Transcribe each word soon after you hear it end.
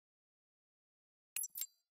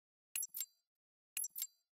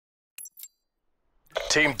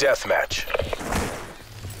Team deathmatch.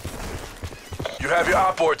 You have your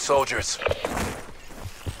outboard, soldiers.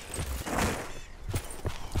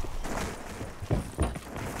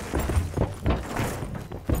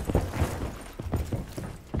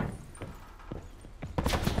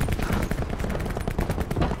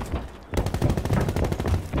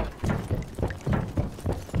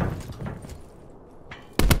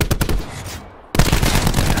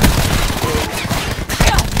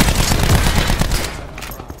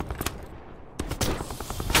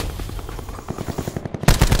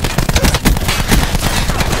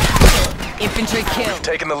 Infantry kill.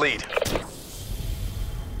 Taking the lead.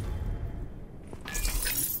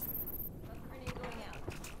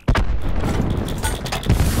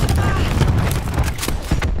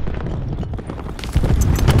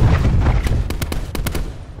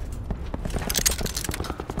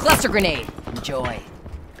 Cluster grenade. Enjoy.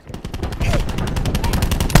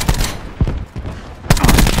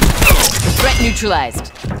 Threat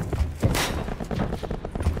neutralized.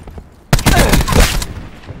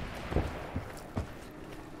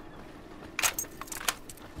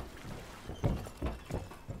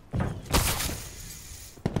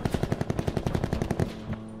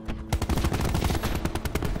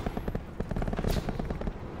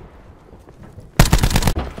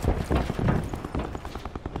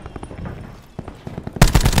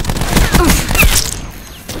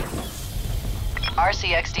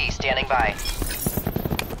 RCXD standing by.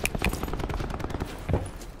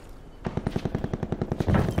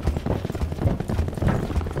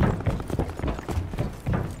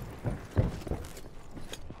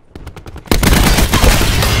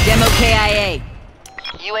 Demo KIA.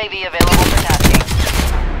 UAV available for tasking.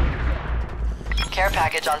 Care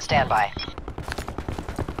package on standby.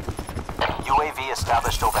 UAV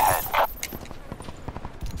established overhead.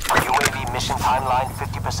 UAV mission timeline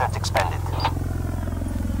 50% expended.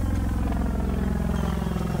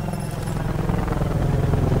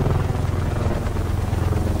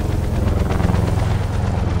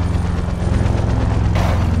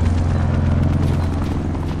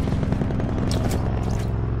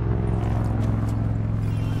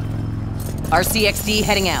 RCXD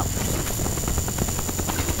heading out.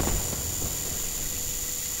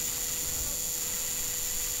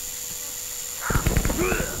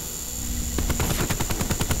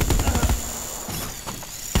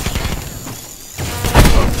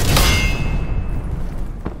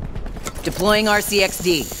 Deploying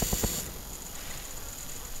RCXD.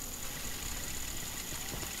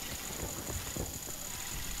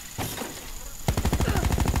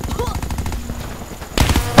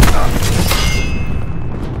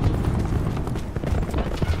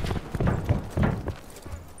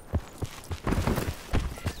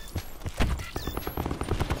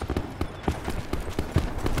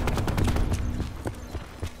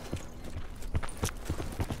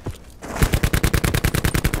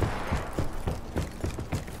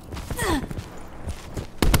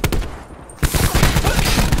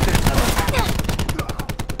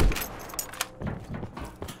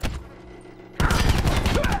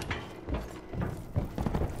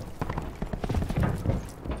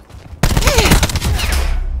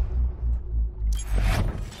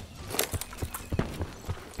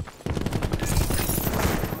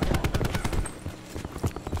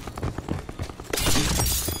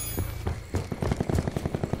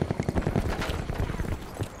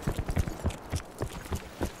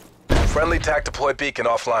 Friendly TAC deploy beacon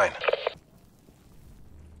offline.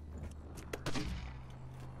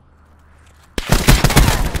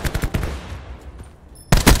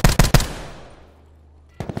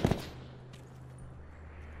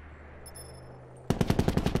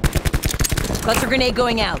 Cluster grenade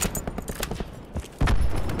going out.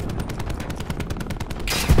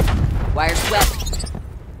 Wire swept.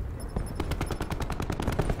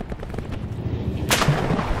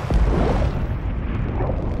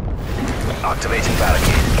 Activating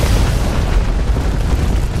barricade.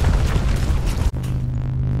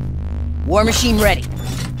 War machine ready.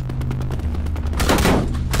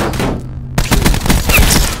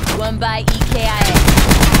 One by EKIA.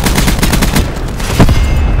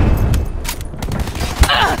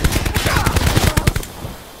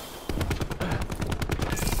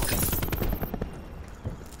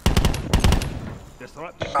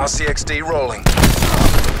 RCXD rolling.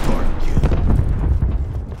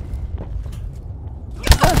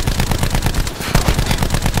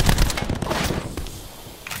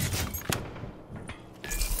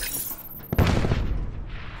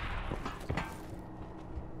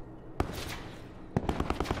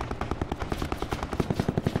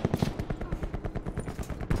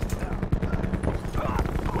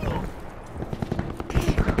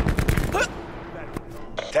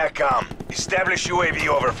 TACCOM. Establish UAV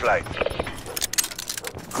overflight.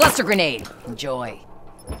 Cluster grenade. Enjoy.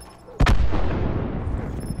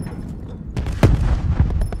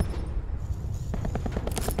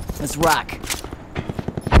 Let's rock.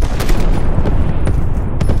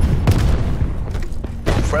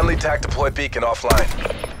 Friendly TAC deploy beacon offline.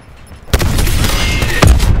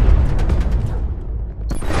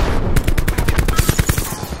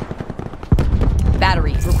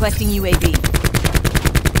 Battery. Requesting UAV.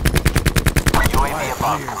 UAV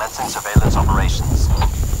above, commencing surveillance operations.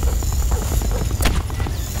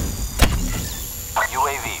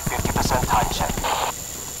 UAV 50% time check.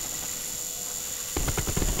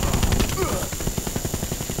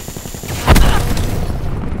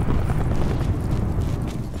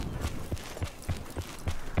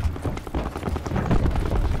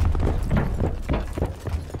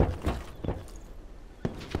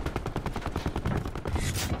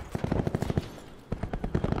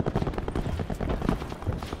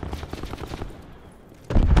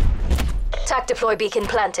 TAC deploy beacon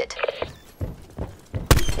planted.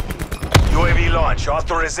 UAV launch.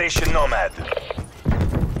 Authorization Nomad.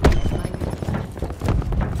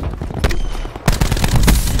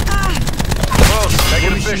 Close. Make it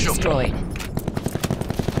War machine official. destroyed.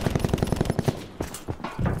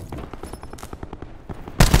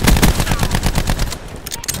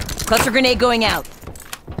 Cluster grenade going out.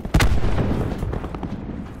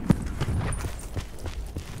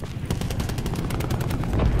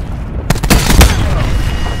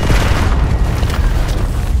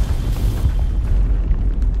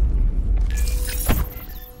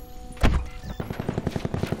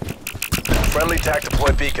 Friendly TAC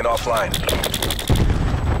deploy beacon offline.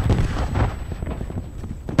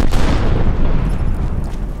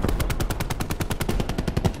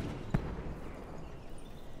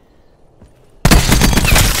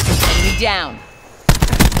 Enemy down.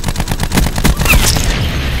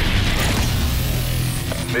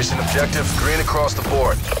 Mission objective green across the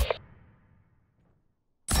board.